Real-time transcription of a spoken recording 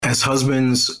As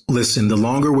husbands, listen, the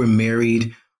longer we're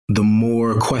married, the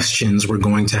more questions we're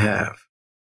going to have.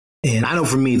 And I know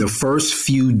for me, the first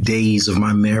few days of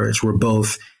my marriage were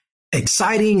both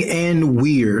exciting and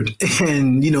weird.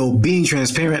 And, being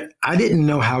transparent, I didn't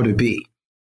know how to be.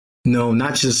 No,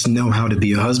 not just know how to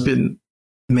be a husband.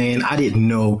 Man, I didn't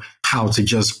know how to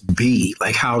just be,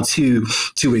 like how to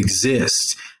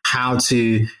exist, how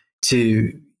to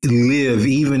live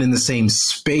even in the same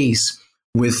space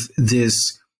with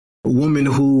this woman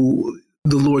who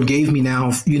the Lord gave me now,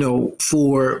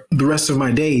 for the rest of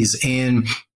my days. And,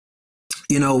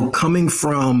 coming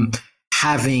from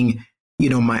having,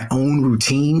 my own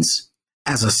routines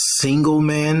as a single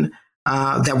man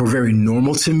that were very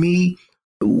normal to me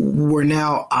were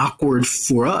now awkward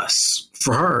for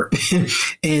her.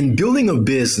 And building a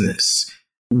business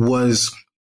was,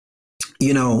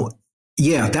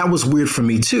 that was weird for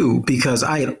me too, because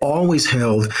I had always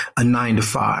held a 9 to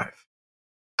 5.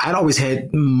 I'd always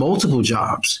had multiple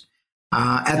jobs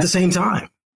at the same time,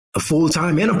 a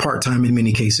full-time and a part-time in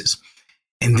many cases.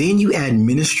 And then you add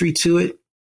ministry to it.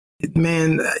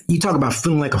 Man, you talk about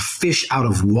feeling like a fish out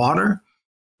of water.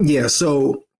 Yeah.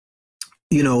 So,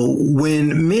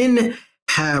 when men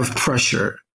have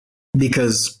pressure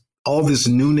because all this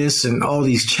newness and all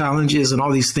these challenges and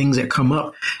all these things that come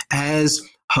up as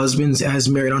husbands, as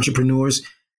married entrepreneurs,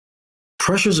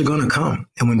 pressures are going to come.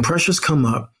 And when pressures come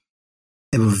up,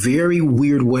 they have a very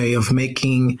weird way of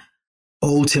making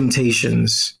old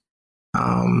temptations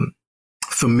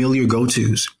familiar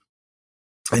go-tos.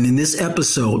 And in this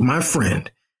episode, my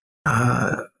friend,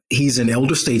 he's an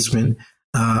elder statesman,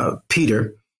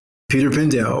 Peter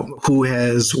Pendel, who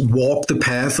has walked the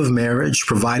path of marriage,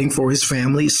 providing for his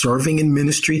family, serving in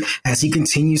ministry as he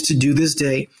continues to do this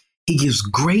day. He gives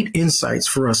great insights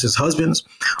for us as husbands,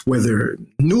 whether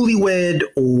newlywed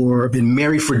or been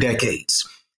married for decades.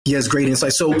 He has great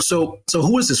insights. So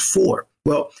who is this for?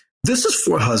 Well, this is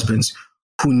for husbands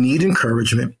who need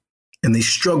encouragement and they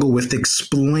struggle with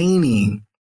explaining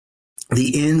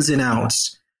the ins and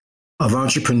outs of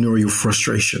entrepreneurial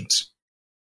frustrations.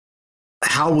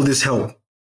 How will this help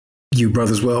you,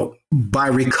 brothers? Well, by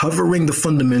recovering the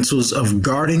fundamentals of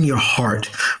guarding your heart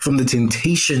from the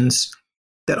temptations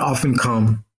that often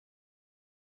come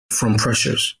from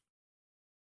pressures.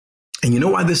 And you know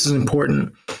why this is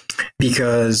important?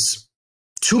 Because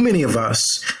too many of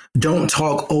us don't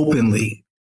talk openly.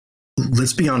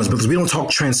 Let's be honest, because we don't talk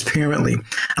transparently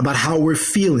about how we're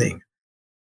feeling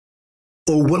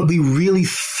or what we really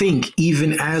think,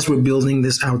 even as we're building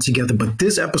this out together. But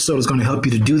this episode is going to help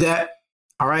you to do that.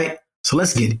 All right. So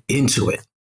let's get into it.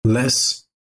 Let's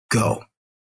go.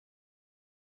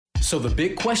 So the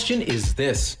big question is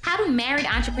this. How do married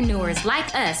entrepreneurs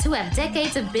like us who have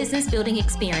decades of business building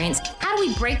experience, how do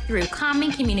we break through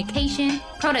common communication,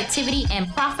 productivity, and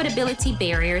profitability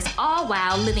barriers, all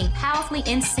while living powerfully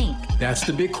in sync? That's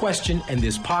the big question, and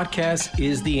this podcast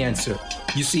is the answer.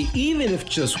 You see, even if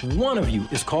just one of you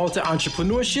is called to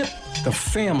entrepreneurship, the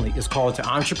family is called to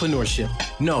entrepreneurship.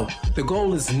 No, the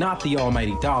goal is not the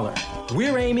almighty dollar.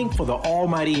 We're aiming for the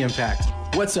almighty impact.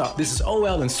 What's up? This is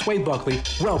OL and Sway Buckley.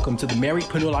 Welcome to the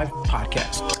Marriedpreneur Life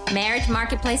Podcast. Marriage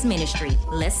Marketplace Ministry.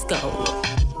 Let's go.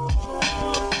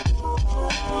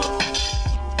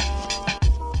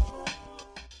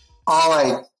 All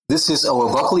right. This is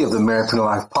OL Buckley of the Marriedpreneur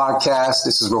Life Podcast.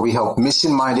 This is where we help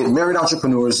mission-minded married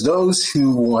entrepreneurs, those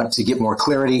who want to get more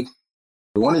clarity,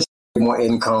 they want to get more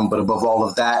income, but above all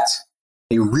of that,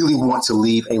 they really want to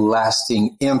leave a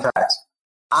lasting impact.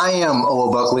 I am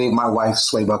OL Buckley. My wife,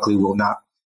 Sway Buckley, will not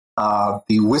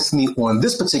be with me on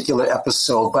this particular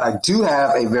episode, but I do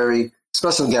have a very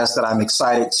special guest that I'm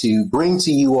excited to bring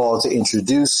to you all, to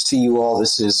introduce to you all.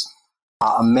 This is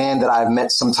a man that I've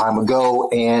met some time ago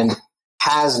and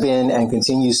has been and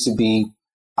continues to be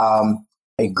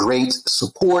a great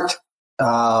support,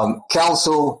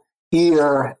 counsel,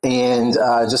 ear, and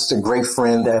just a great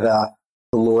friend that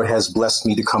the Lord has blessed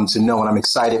me to come to know. And I'm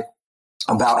excited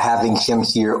about having him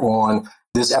here on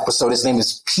this episode. His name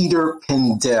is Peter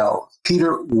Pendel.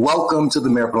 Peter, welcome to the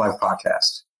Marriedpreneur Life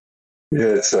Podcast. Yeah,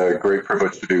 it's a great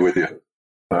privilege to be with you.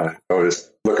 I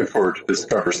was looking forward to this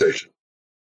conversation.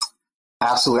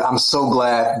 Absolutely. I'm so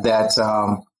glad that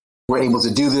we're able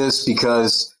to do this,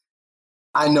 because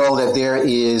I know that there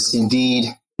is indeed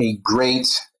a great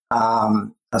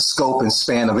a scope and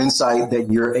span of insight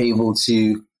that you're able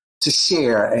to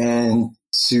share and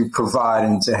to provide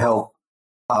and to help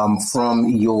from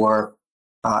your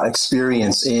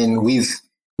experience. And we've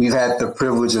had the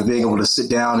privilege of being able to sit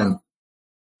down, and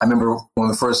I remember one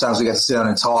of the first times we got to sit down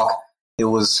and talk, it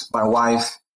was my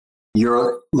wife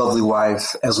your lovely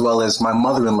wife, as well as my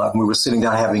mother-in-law. We were sitting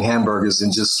down having hamburgers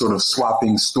and just sort of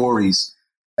swapping stories.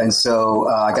 And so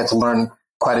I got to learn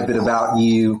quite a bit about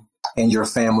you and your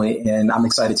family, and I'm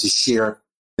excited to share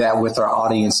that with our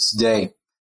audience today.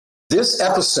 This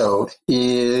episode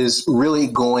is really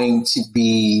going to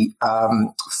be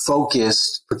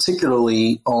focused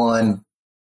particularly on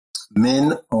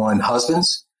men, on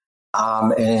husbands,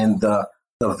 and the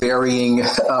varying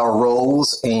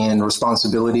roles and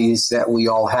responsibilities that we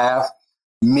all have.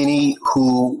 Many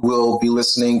who will be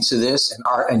listening to this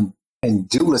and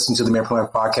do listen to the Married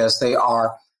Life podcast, they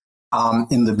are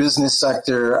in the business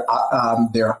sector.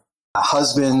 Their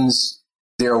husbands,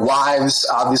 their wives,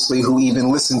 obviously, who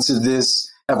even listen to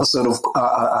this episode of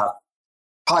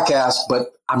podcast,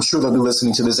 but I'm sure they'll be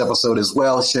listening to this episode as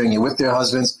well, sharing it with their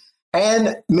husbands.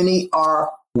 And many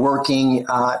are working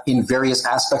in various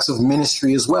aspects of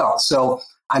ministry as well. So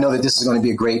I know that this is going to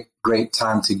be a great, great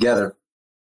time together.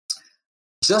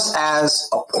 Just as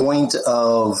a point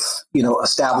of,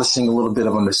 establishing a little bit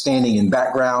of understanding and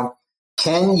background,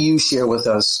 can you share with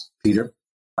us, Peter,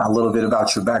 a little bit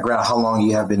about your background, how long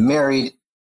you have been married,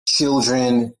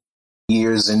 children,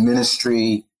 years in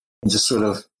ministry, and just sort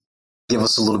of give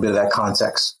us a little bit of that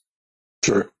context?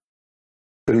 Sure.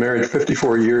 Been married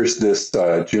 54 years this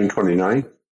June 29th.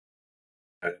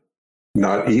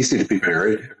 Not easy to be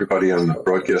married. Everybody on the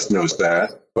broadcast knows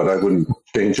that, but I wouldn't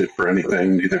change it for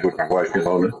anything, neither would my wife,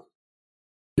 Ilona.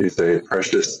 She's a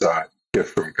precious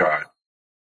gift from God.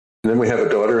 And then we have a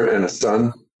daughter and a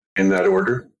son in that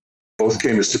order. Both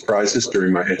came as surprises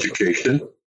during my education.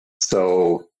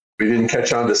 So we didn't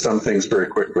catch on to some things very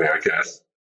quickly, I guess,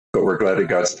 but we're glad at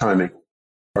God's timing.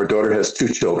 Our daughter has two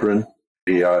children,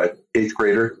 the 8th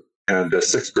grader and a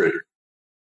 6th grader.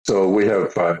 So we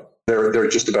have, they're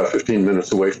just about 15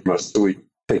 minutes away from us, so we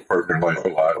take part in their life a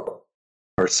lot.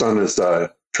 Our son is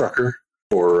a trucker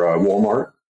for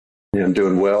Walmart and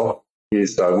doing well.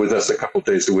 He's with us a couple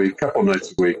days a week, couple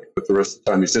nights a week, but the rest of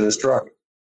the time he's in his truck.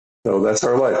 So that's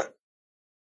our life.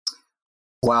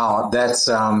 Wow, that's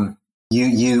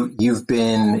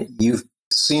you've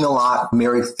seen a lot,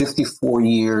 married 54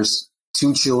 years,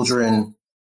 2 children,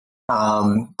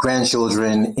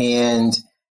 grandchildren, and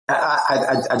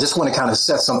I just want to kind of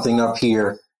set something up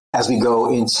here as we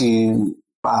go into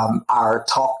our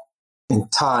talk in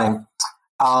time.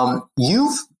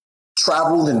 You've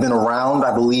traveled and been around.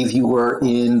 I believe you were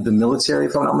in the military,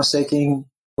 if I'm not mistaken.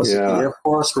 Was it the Air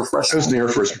Force? Refresh. I was in the Air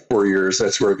Force for 4 years.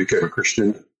 That's where I became a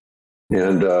Christian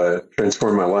and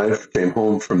transformed my life. Came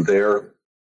home from there,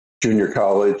 junior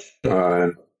college.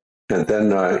 And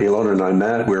then Ilona and I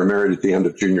met. We were married at the end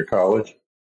of junior college.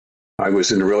 I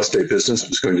was in the real estate business,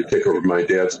 was going to take over my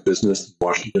dad's business in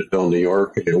Washingtonville, New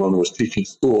York, and Ilona was teaching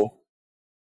school.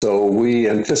 So we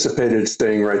anticipated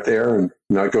staying right there and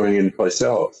not going anyplace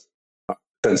else.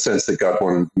 Then since that God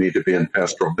wanted me to be in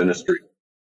pastoral ministry.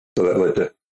 So that led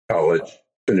to college,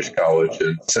 finished college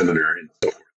and seminary and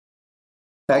so forth.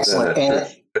 Excellent.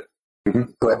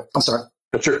 Go ahead. I'm sorry.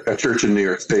 A church in New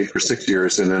York State for 6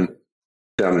 years and then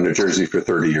down in New Jersey for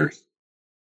 30 years.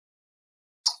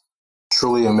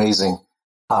 Truly amazing.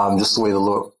 Just the way the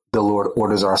Lord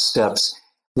orders our steps.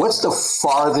 What's the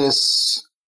farthest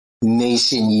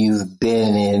nation you've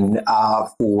been in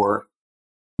for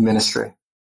ministry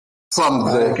from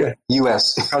the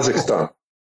U.S.? Kazakhstan.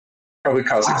 Probably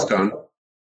Kazakhstan.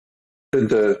 Been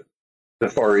to the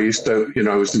Far East. I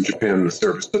was in Japan in the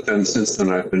service, but then since then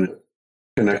I've been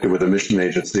connected with a mission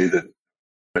agency that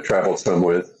I traveled some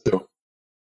with. So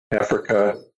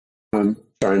Africa,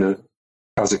 China,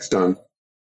 Kazakhstan.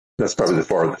 That's probably the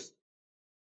farthest.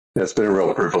 It's been a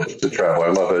real privilege to travel. I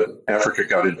love it. Africa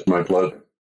got into my blood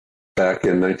back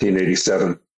in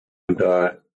 1987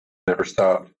 and never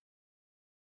stopped.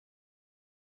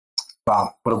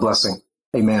 Wow, what a blessing.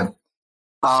 Amen.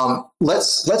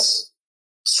 Let's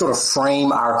sort of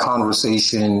frame our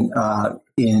conversation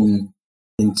in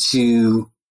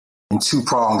two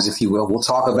prongs, if you will. We'll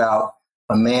talk about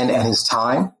a man and his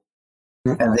time,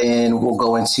 and then we'll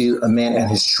go into a man and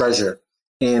his treasure.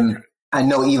 And I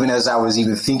know even as I was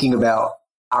even thinking about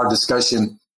our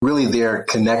discussion, really they're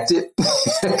connected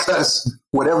because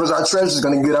whatever's our treasure is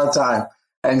going to get our time.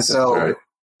 And so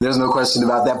There's no question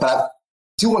about that. But I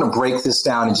do want to break this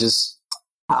down and just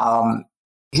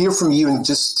hear from you and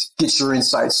just get your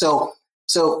insight. So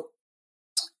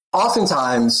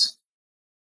oftentimes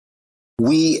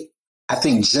I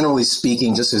think generally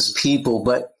speaking, just as people,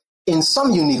 but in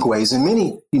some unique ways, in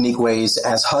many unique ways,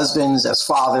 as husbands, as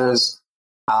fathers,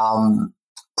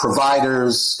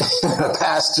 providers,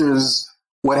 pastors,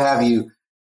 what have you,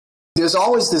 there's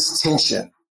always this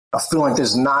tension of feeling like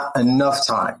there's not enough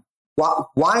time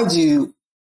why do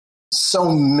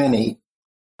so many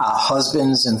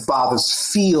husbands and fathers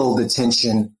feel the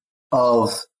tension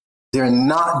of there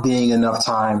not being enough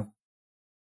time,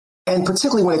 and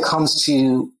particularly when it comes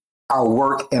to our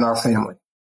work and our family?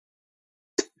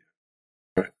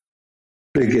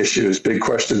 Big issues, big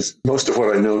questions. Most of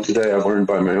what I know today, I've learned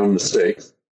by my own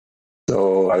mistakes.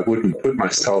 So I wouldn't put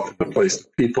myself in the place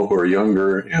of people who are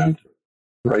younger and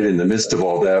right in the midst of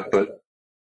all that. But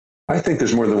I think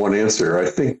there's more than one answer. I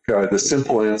think the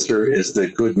simple answer is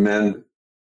that good men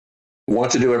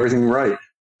want to do everything right.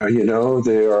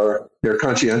 They're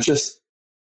conscientious.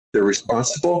 They're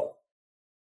responsible.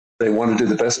 They want to do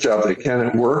the best job they can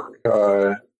at work.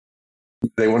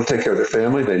 They want to take care of their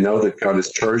family. They know that God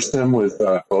has charged them with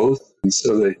both. And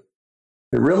so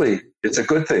it's a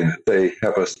good thing that they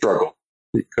have a struggle,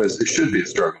 because it should be a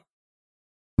struggle.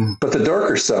 But the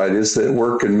darker side is that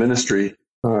work and ministry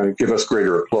give us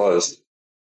greater applause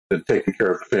than taking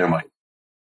care of the family.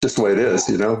 Just the way it is,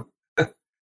 You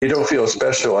don't feel as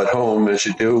special at home as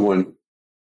you do when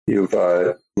you've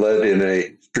led in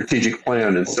a strategic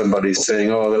plan and somebody's saying,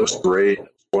 "Oh, that was great,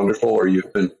 that's wonderful," or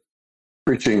you've been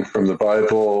preaching from the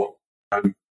Bible.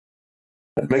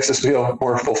 It makes us feel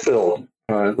more fulfilled,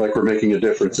 like we're making a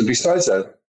difference. And besides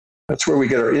that, that's where we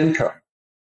get our income.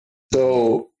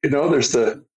 So, there's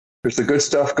the good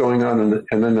stuff going on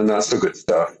and then the not so good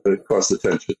stuff that causes the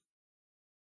tension.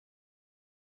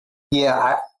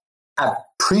 Yeah, I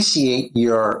appreciate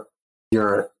your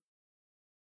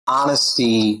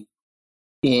honesty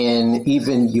in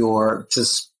even your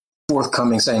just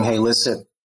forthcoming saying, "Hey, listen,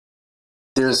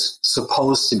 there's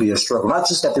supposed to be a struggle." Not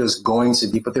just that there's going to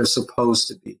be, but there's supposed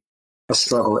to be a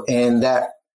struggle. And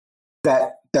that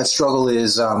struggle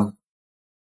is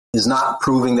not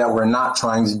proving that we're not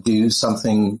trying to do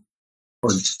something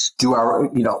or do our,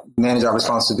 manage our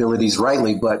responsibilities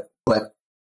rightly, but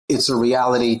it's a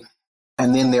reality.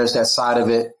 And then there's that side of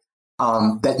it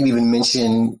that you even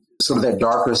mentioned, sort of that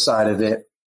darker side of it,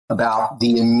 about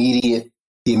the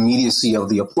immediacy of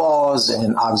the applause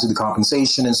and obviously the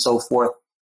compensation and so forth.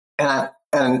 And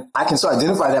I can so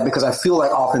identify that, because I feel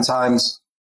like oftentimes,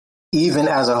 even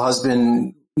as a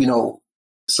husband,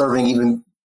 serving even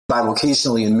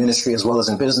bivocationally in ministry as well as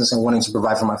in business and wanting to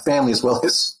provide for my family as well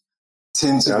as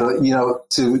tend to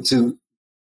to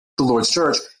the Lord's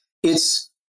church, it's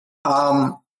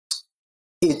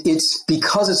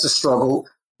because it's a struggle.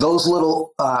 Those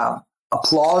little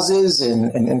applauses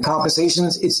and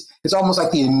compensations, it's almost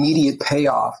like the immediate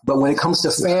payoff. But when it comes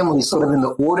to family, sort of in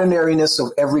the ordinariness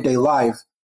of everyday life,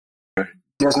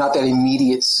 there's not that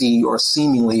immediacy or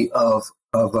seemingly of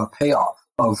a payoff,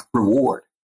 of reward.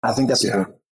 I think that's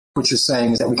what you're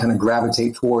saying, is that we kind of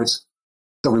gravitate towards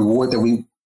the reward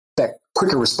that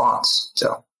quicker response.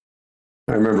 So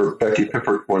I remember Becky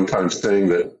Pippert one time saying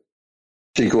that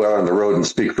she'd go out on the road and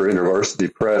speak for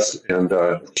InterVarsity Press, and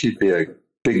she'd be a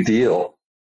big deal.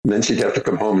 And then she'd have to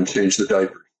come home and change the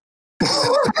diapers.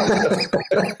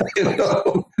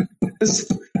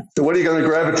 So what are you going to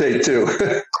gravitate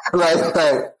to? Right.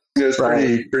 It's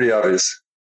pretty obvious.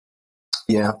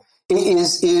 Yeah.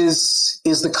 Is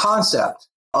the concept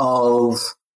of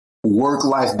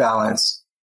work-life balance,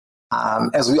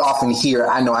 as we often hear,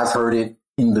 I know I've heard it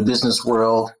in the business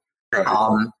world. Right.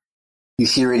 You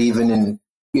hear it even in,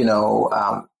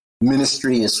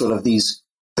 ministry, as sort of these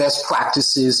best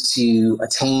practices to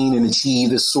attain and achieve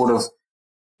this sort of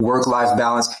work-life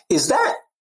balance. Is that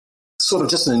sort of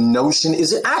just a notion?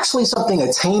 Is it actually something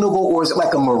attainable, or is it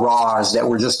like a mirage that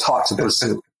we're just taught to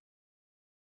pursue?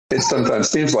 It sometimes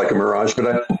seems like a mirage,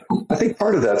 but I think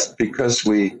part of that's because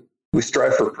we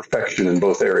strive for perfection in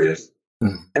both areas,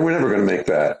 and we're never going to make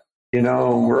that.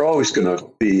 We're always going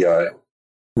to be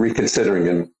reconsidering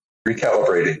and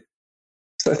recalibrating.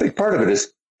 So I think part of it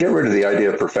is get rid of the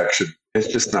idea of perfection. It's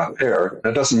just not there.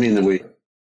 That doesn't mean that we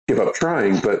give up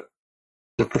trying, but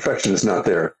the perfection is not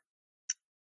there.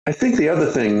 I think the other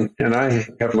thing, and I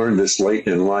have learned this late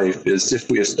in life, is if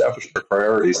we establish our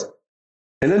priorities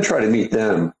and then try to meet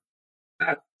them,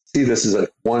 not see this as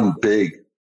one big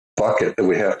bucket that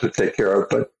we have to take care of,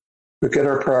 but get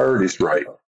our priorities right.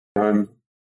 And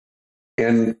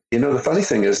the funny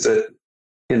thing is that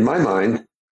in my mind,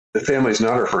 the family is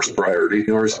not our first priority,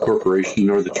 nor is the corporation,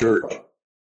 nor the church.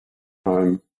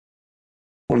 One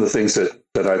of the things that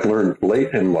I've learned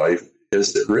late in life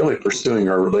is that really pursuing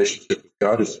our relationship with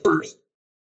God is first.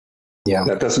 Yeah.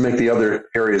 That doesn't make the other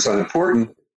areas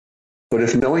unimportant, but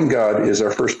if knowing God is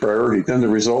our first priority, then the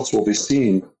results will be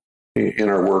seen in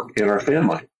our work, in our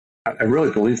family. I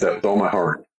really believe that with all my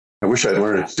heart. I wish I'd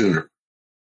learned it sooner.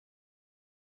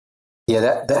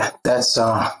 Yeah, that's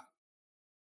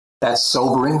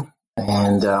sobering,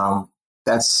 And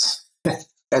that's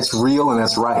real and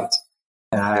that's right.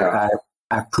 And I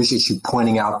appreciate you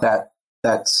pointing out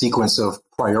that sequence of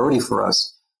priority for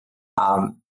us.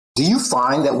 Do you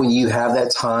find that when you have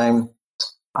that time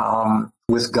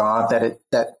with God,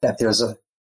 that there's a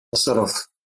sort of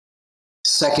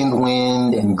second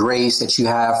wind and grace that you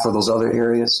have for those other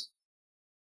areas?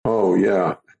 Oh,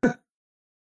 yeah.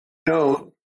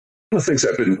 One of the things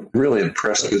I've been really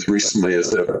impressed with recently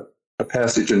is a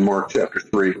passage in Mark chapter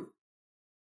 3,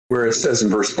 where it says in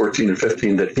verse 14 and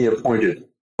 15 that he appointed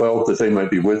 12 that they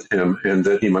might be with him and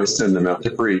that he might send them out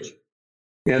to preach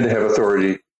and to have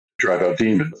authority to drive out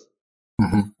demons.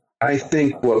 Mm-hmm. I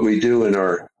think what we do in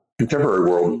our contemporary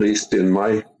world, at least in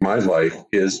my life,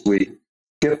 is we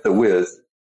skip the with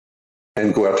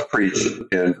and go out to preach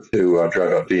and to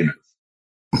drive out demons.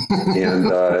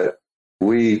 And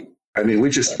we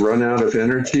just run out of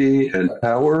energy and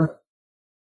power.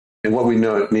 And what we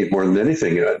need more than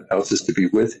anything else is to be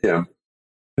with him.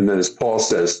 And then, as Paul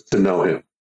says, to know him.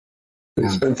 We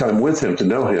spend time with him to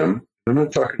know him. I'm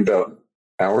not talking about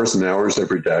hours and hours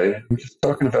every day. I'm just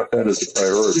talking about that as a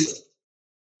priority.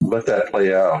 Let that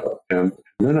play out. And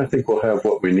then I think we'll have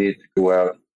what we need to go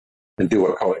out and do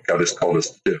what God has called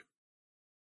us to do.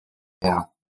 Yeah.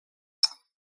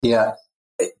 Yeah.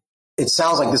 It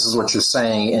sounds like this is what you're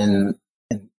saying, and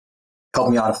help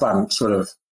me out if I'm sort of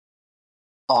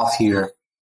off here.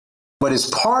 But as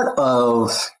part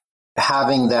of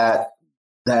having that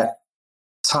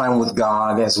time with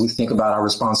God, as we think about our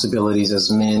responsibilities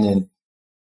as men and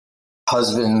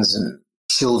husbands and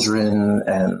children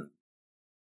and,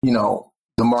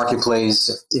 the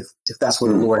marketplace, if that's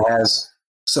where the Lord has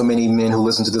so many men who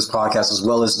listen to this podcast, as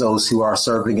well as those who are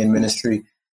serving in ministry,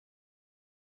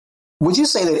 would you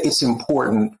say that it's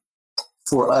important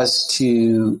for us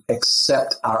to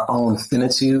accept our own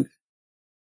finitude?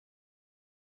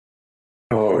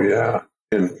 Oh, yeah.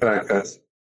 In fact,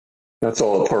 that's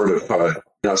all a part of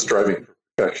not striving for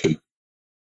perfection.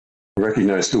 We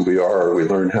recognize who we are. We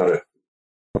learn how to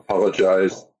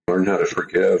apologize, learn how to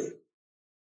forgive,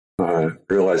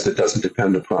 realize it doesn't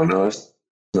depend upon us.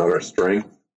 It's not our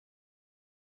strength.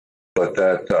 But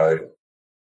that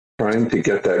trying to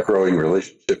get that growing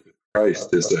relationship with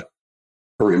Christ is a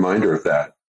reminder of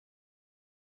that.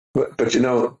 But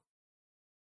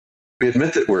we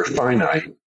admit that we're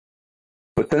finite,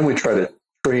 but then we try to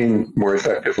train more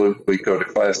effectively. We go to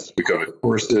classes, we go to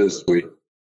courses, we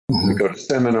go to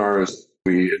seminars,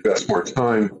 we invest more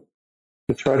time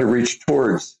to try to reach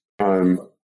towards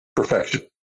perfection.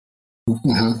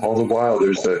 Mm-hmm. All the while,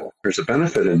 there's a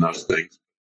benefit in those things.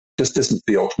 Just isn't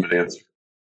the ultimate answer.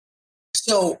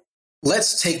 So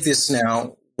let's take this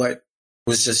now, what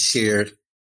was just shared,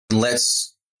 and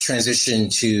let's transition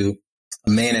to a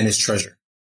man and his treasure.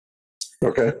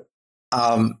 Okay.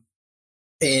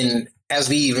 And as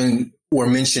we even were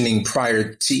mentioning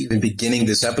prior to even beginning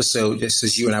this episode, just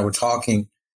as you and I were talking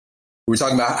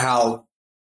about how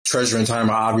treasure and time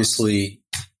are obviously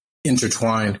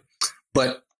intertwined.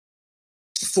 But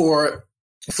for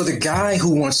the guy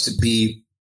who wants to be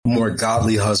a more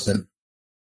godly husband,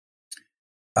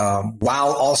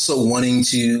 while also wanting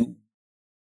to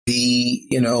be,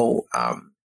 a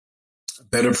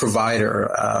better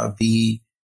provider, be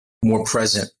more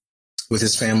present with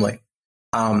his family,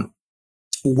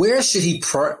 where should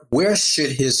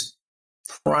his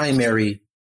primary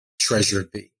treasure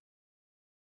be?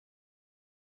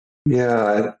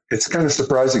 Yeah, it's kind of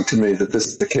surprising to me that this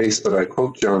is the case, but I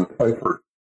quote John Piper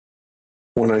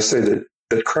when I say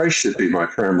that Christ should be my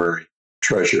primary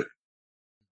treasure.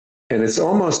 And it's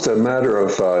almost a matter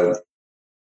of,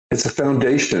 it's a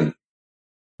foundation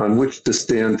on which to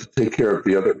stand to take care of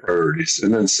the other priorities.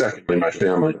 And then secondly, my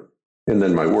family, and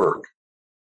then my work.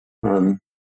 The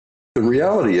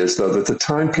reality is, though, that the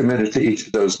time committed to each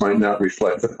of those might not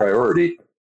reflect the priority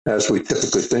as we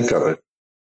typically think of it.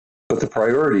 But the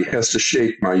priority has to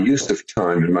shape my use of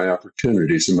time and my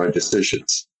opportunities and my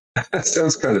decisions. That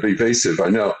sounds kind of evasive, I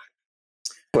know,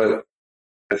 but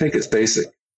I think it's basic.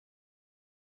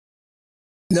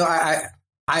 No, I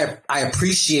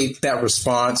appreciate that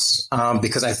response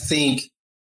because I think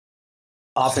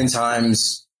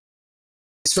oftentimes,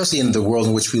 especially in the world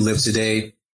in which we live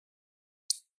today,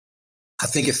 I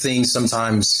think if things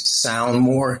sometimes sound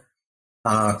more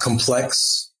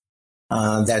complex,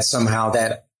 that somehow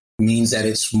that means that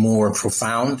it's more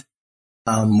profound,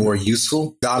 more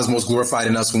useful. God is most glorified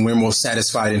in us when we're most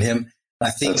satisfied in him.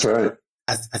 I think that's right.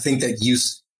 I think that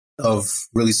use of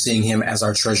really seeing him as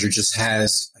our treasure just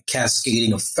has a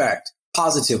cascading effect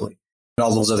positively in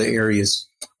all those other areas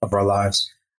of our lives.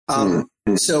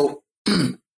 So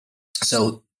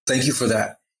thank you for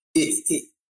that.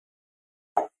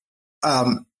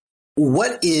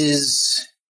 what is,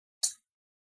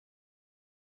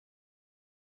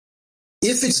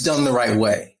 if it's done the right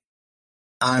way,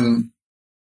 I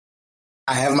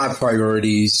have my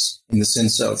priorities in the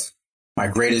sense of my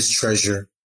greatest treasure,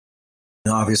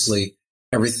 and obviously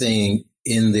everything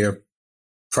in their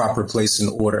proper place and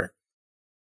order.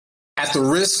 At the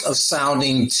risk of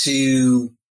sounding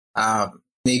too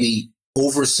maybe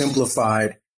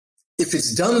oversimplified, if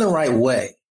it's done the right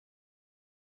way,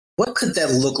 what could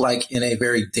that look like in a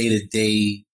very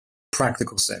day-to-day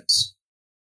practical sense?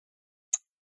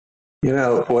 You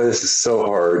know, boy, this is so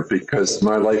hard because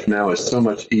my life now is so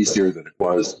much easier than it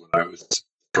was when I was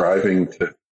striving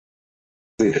to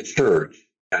lead a church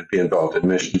and be involved in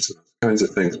missions and those kinds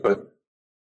of things. But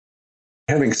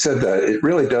having said that, it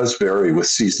really does vary with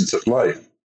seasons of life.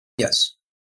 Yes.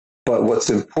 But what's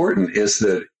important is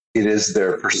that it is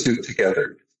their pursuit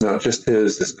together. It's not just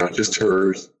his, it's not just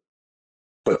hers,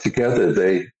 but together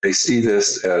they see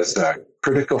this as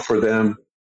critical for them.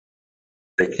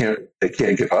 They can't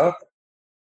give up.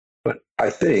 But I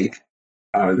think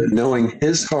that knowing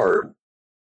his heart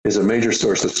is a major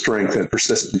source of strength and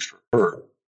persistence for her.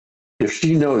 If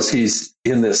she knows he's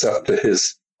in this up to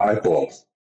his eyeballs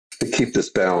to keep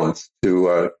this balance,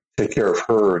 to take care of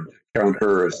her and to count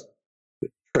her as the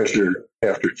treasure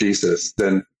after Jesus,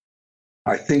 then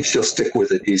I think she'll stick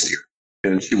with it easier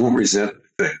and she won't resent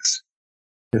things.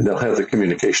 And they'll have the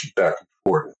communication back and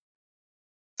forth.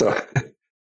 So,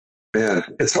 man,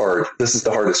 it's hard. This is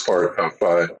the hardest part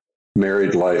of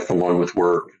married life along with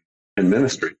work and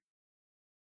ministry.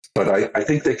 But I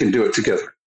think they can do it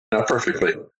together, not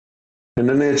perfectly. And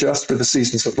then they adjust for the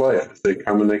seasons of life as they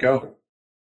come and they go.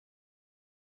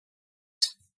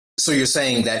 So you're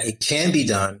saying that it can be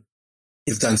done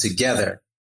if done together,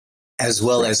 as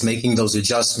well as making those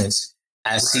adjustments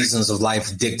as seasons of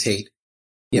life dictate.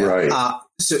 Yeah. Right.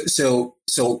 So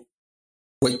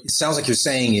what it sounds like you're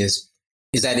saying is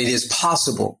that it is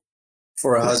possible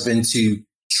for a husband to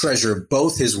treasure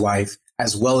both his wife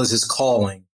as well as his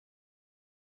calling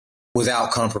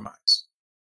without compromise.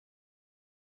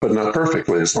 But not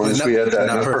perfectly, as long as we add that,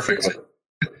 not perfectly.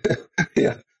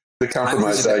 Yeah, the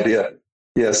compromise idea.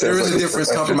 Yes, there is a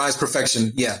difference. Compromise,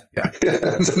 perfection. Yeah.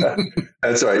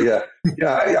 That's right. Yeah.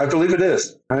 I believe it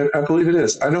is. I believe it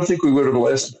is. I don't think we would have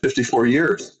lasted 54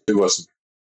 years if it wasn't.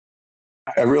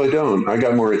 I really don't. I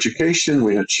got more education.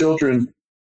 We had children.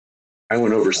 I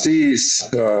went overseas,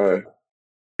 and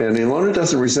Ilona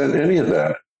doesn't resent any of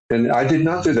that. And I did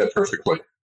not do that perfectly.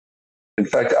 In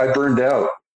fact, I burned out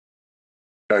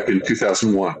back in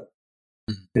 2001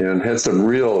 and had some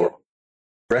real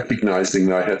recognizing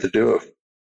that I had to do of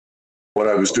what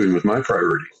I was doing with my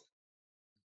priorities.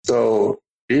 So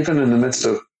even in the midst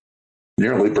of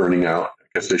nearly burning out, I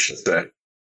guess I should say,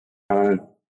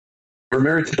 we're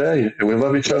married today and we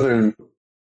love each other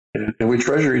and we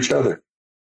treasure each other.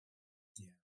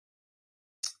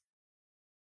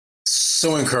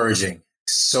 So encouraging,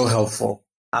 so helpful.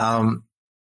 I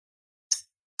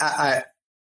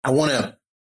want to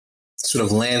sort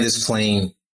of land this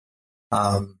plane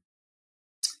and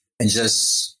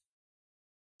just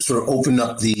sort of open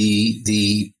up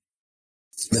the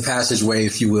passageway,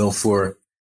 if you will, for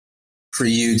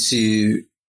you to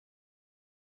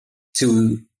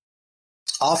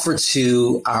offer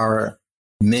to our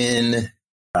men,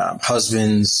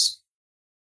 husbands,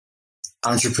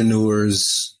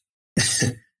 entrepreneurs,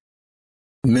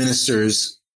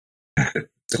 ministers,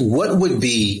 what would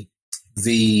be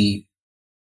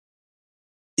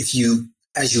as you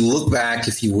look back,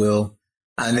 if you will,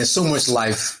 and there's so much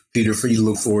life, Peter, for you to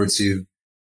look forward to.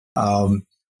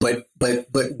 But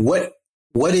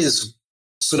what is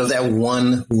sort of that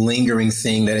one lingering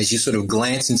thing that as you sort of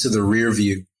glance into the rear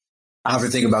view, I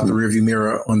often think about the rear view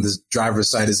mirror on the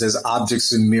driver's side. It says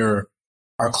objects in mirror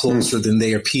are closer than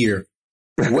they appear.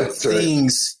 What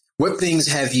things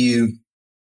have you,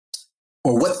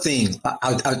 or what thing,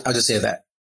 I'll just say that.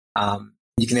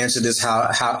 You can answer this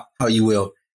how you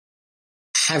will.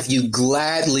 Have you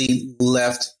gladly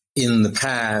left in the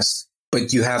past,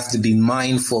 but you have to be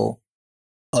mindful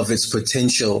of its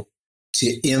potential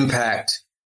to impact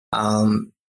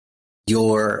the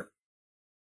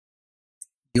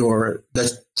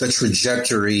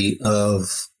trajectory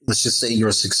of, let's just say,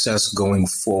 your success going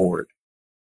forward,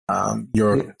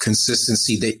 your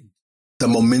consistency, the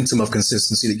momentum of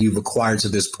consistency that you've acquired to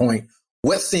this point?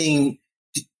 What thing,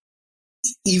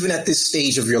 even at this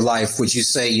stage of your life, would you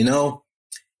say,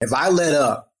 if I let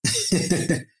up,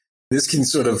 this can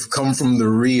sort of come from the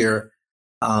rear,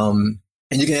 and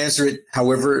you can answer it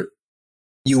however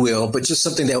you will, but just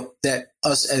something that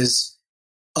us as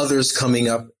others coming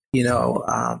up,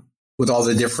 with all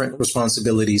the different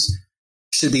responsibilities,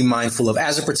 should be mindful of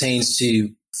as it pertains to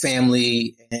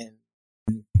family and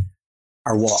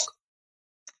our walk?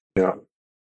 Yeah.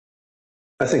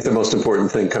 I think the most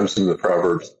important thing comes from the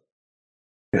Proverbs,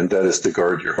 and that is to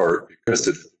guard your heart because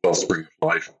it's the wellspring of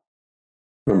life.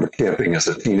 I remember camping as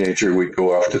a teenager. We'd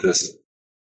go off to this,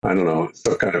 I don't know,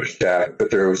 some kind of a shack,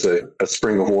 but there was a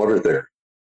spring of water there.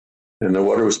 And the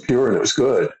water was pure and it was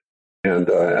good. And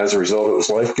as a result, it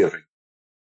was life-giving.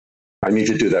 I need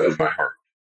to do that with my heart.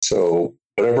 So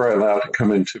whatever I allow to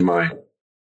come into my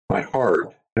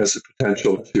heart has the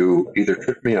potential to either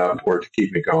trip me up or to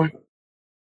keep me going.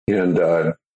 And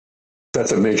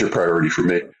that's a major priority for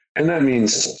me. And that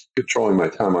means controlling my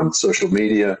time on social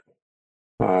media.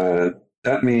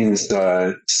 That means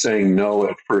saying no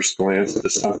at first glance to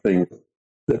something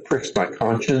that pricks my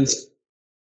conscience.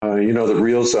 The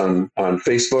reels on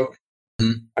Facebook.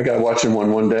 Mm-hmm. I got watching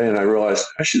one day and I realized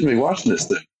I shouldn't be watching this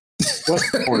thing. It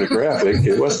wasn't pornographic.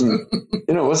 It wasn't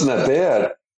that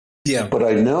bad. Yeah. But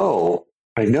I know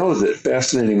that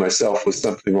fascinating myself with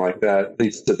something like that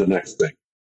leads to the next thing.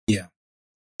 Yeah.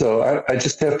 So I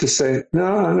just have to say,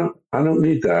 no, I don't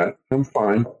need that. I'm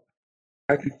fine.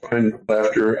 I can find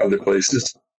laughter other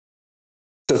places.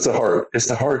 So it's the heart. It's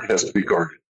the heart that has to be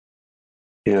guarded.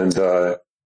 And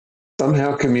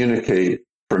somehow communicate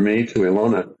for me to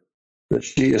Ilona that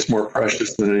she is more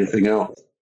precious than anything else.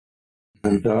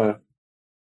 And one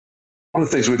of the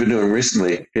things we've been doing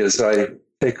recently is I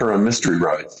take her on mystery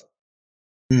rides.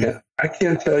 Yeah, I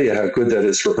can't tell you how good that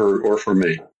is for her or for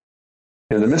me.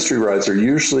 And the mystery rides are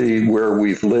usually where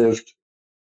we've lived.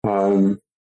 And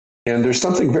there's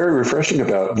something very refreshing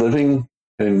about living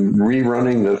and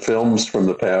rerunning the films from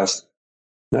the past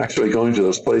and actually going to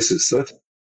those places. So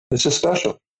it's just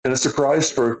special. And a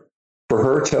surprise for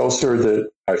her tells her that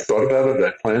I've thought about it,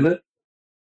 I planned it.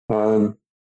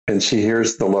 And she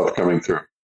hears the love coming through.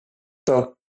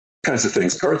 So kinds of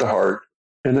things, guard the heart,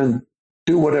 and then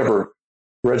do whatever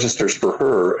registers for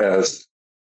her as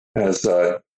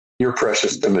you're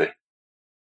precious to me.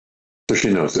 So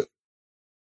she knows it.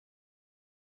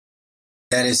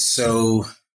 That is so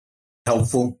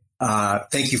helpful.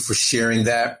 Thank you for sharing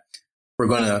that. We're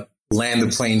going to land the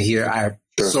plane here. I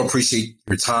so appreciate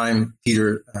your time,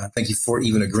 Peter. Thank you for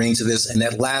even agreeing to this. And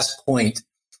that last point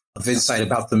of insight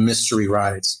about the mystery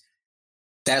rides,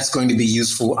 that's going to be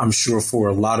useful, I'm sure, for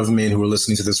a lot of men who are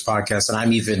listening to this podcast. And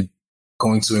I'm even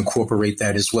going to incorporate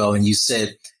that as well. And you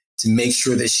said to make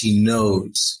sure that she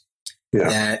knows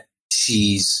that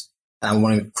she's, I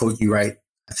want to quote you right,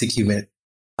 I think you meant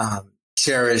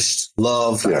cherished,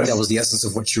 loved. Yes. I think that was the essence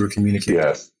of what you were communicating.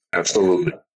 Yes,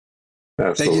 absolutely.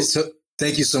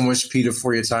 Thank you so much, Peter,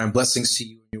 for your time. Blessings to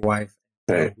you and your wife.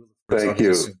 Hey, thank you.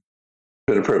 It's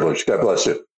been a privilege. God bless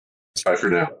you. Bye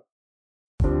for now.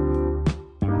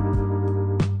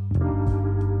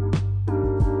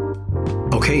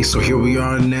 Okay, so here we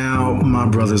are now, my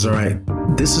brothers. All right,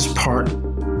 this is part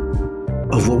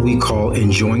of what we call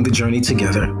enjoying the journey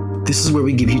together. This is where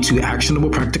we give you 2 actionable,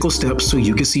 practical steps so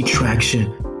you can see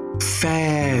traction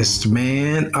fast,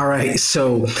 man. All right,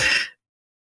 so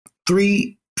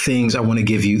 3 things I want to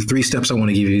give you, 3 steps I want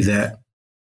to give you that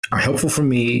are helpful for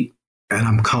me, and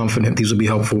I'm confident these will be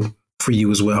helpful for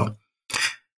you as well.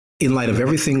 In light of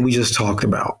everything we just talked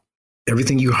about,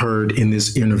 everything you heard in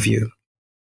this interview,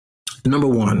 number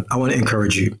 1, I want to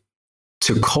encourage you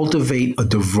to cultivate a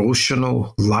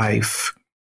devotional life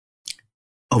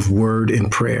of word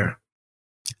and prayer.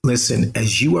 Listen,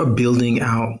 as you are building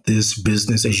out this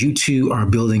business, as you two are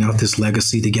building out this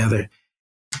legacy together,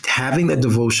 having that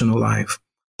devotional life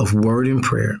of word and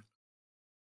prayer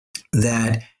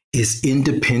that is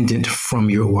independent from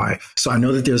your wife. So I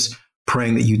know that there's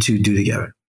praying that you two do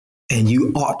together, and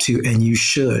you ought to, and you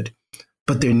should,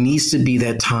 but there needs to be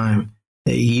that time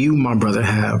that you, my brother,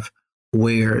 have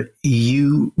where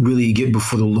you really get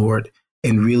before the Lord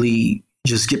and really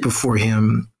just get before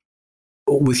him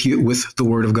with the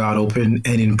word of God open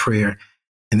and in prayer.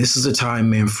 And this is a time,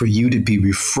 man, for you to be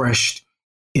refreshed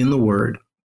in the word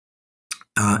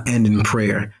and in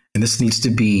prayer. And this needs to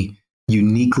be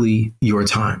uniquely your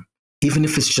time. Even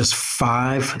if it's just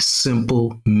 5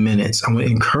 simple minutes, I want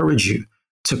to encourage you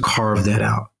to carve that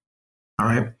out. All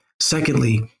right.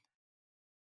 Secondly,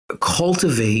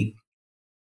 cultivate,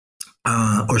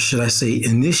 or should I say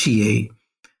initiate,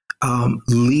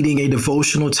 leading a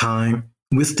devotional time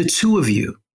with the 2 of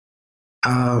you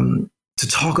to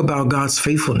talk about God's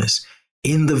faithfulness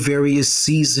in the various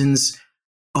seasons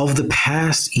of the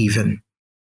past even,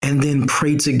 and then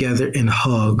pray together and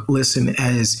hug. Listen,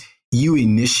 as you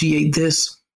initiate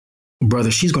this, brother,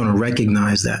 she's going to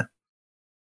recognize that.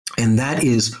 And that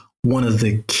is one of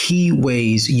the key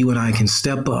ways you and I can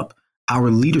step up our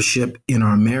leadership in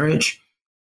our marriage,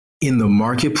 in the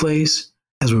marketplace,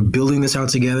 as we're building this out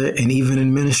together, and even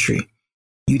in ministry.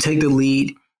 You take the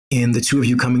lead in the two of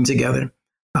you coming together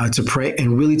to pray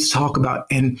and really to talk about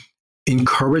and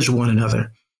encourage one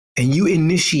another. And you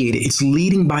initiate it. It's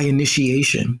leading by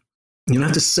initiation. You don't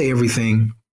have to say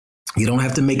everything. You don't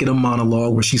have to make it a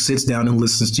monologue where she sits down and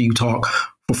listens to you talk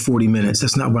for 40 minutes.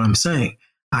 That's not what I'm saying.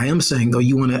 I am saying, though,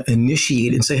 you want to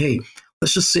initiate and say, hey,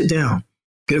 let's just sit down,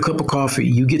 get a cup of coffee,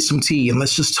 you get some tea, and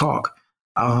let's just talk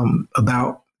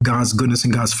about God's goodness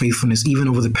and God's faithfulness, even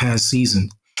over the past season,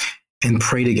 and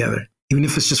pray together, even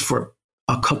if it's just for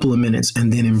a couple of minutes,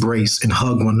 and then embrace and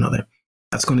hug one another.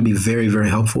 That's going to be very, very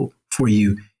helpful for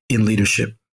you in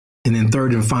leadership. And then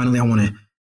third and finally, I want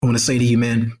to say to you,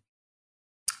 man,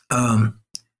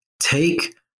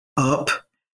 take up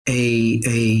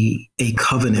a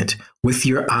covenant with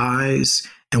your eyes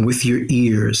and with your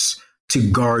ears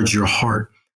to guard your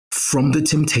heart from the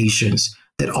temptations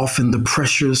that often the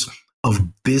pressures of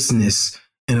business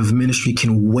and of ministry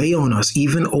can weigh on us,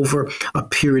 even over a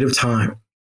period of time.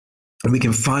 And we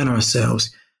can find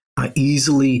ourselves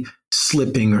easily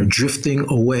slipping or drifting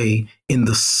away in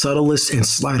the subtlest and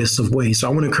slightest of ways. So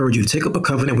I want to encourage you to take up a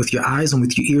covenant with your eyes and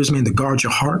with your ears, man, to guard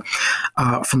your heart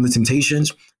from the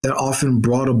temptations that are often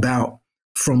brought about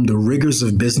from the rigors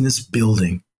of business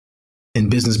building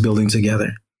and business building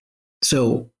together.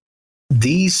 So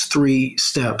these 3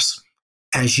 steps,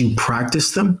 as you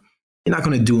practice them, you're not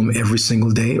going to do them every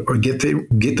single day or get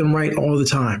them right all the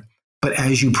time. But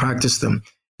as you practice them,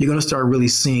 you're going to start really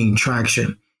seeing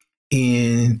traction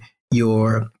in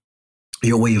your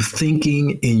way of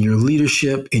thinking, in your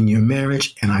leadership, in your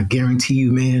marriage. And I guarantee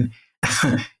you, man,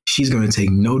 she's going to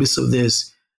take notice of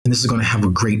this. And this is going to have a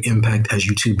great impact as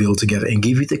you two build together and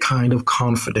give you the kind of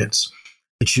confidence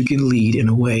that you can lead in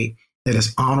a way that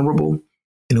is honorable,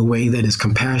 in a way that is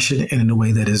compassionate, and in a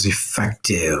way that is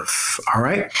effective. All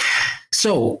right.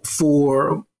 So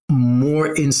for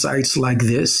more insights like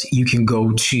this, you can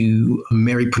go to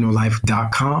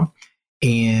marriedpreneurlife.com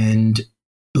and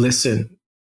listen.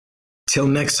 Till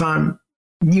next time,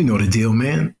 you know the deal,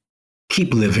 man.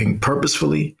 Keep living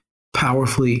purposefully,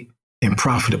 powerfully, and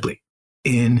profitably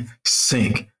in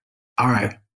sync. All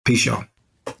right. Peace, y'all.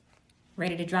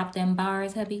 Ready to drop them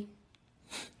bars, hubby?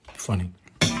 Funny.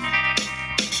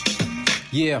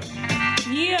 Yeah.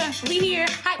 Yeah, we here.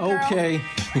 Hi, girl. Okay.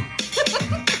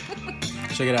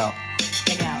 Check it out.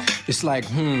 Check it out. It's like,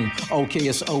 okay,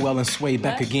 it's OL and Sway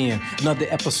back again. Another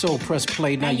episode, press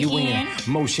play, now you in.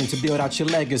 Motion to build out your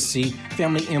legacy.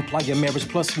 Family, employer, marriage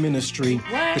plus ministry.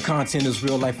 What? The content is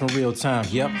real life in real time,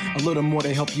 yep. A little more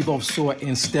to help you both soar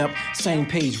in step. Same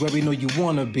page where we know you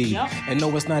want to be. Yep. And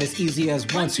no, it's not as easy as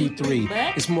 1, 2, 3.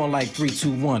 It's more like 3,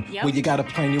 2, 1. Yep. Where you got to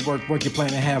plan your work your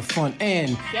plan, and have fun.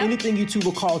 And anything you two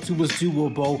will call to is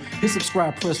doable. Hit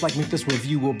subscribe, press like, make this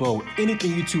reviewable.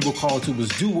 Anything you two will call to is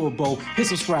doable. Hit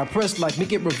subscribe, press like,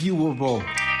 make it reviewable.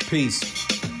 Peace.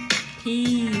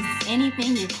 Peace.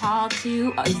 Anything you're called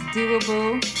to is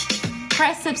doable.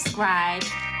 Press subscribe.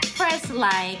 Press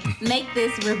like. Make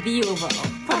this reviewable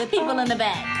for the people in the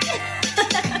back.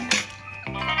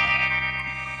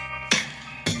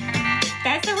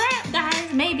 That's a wrap,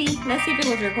 guys. Maybe. Let's see if it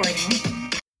was recording.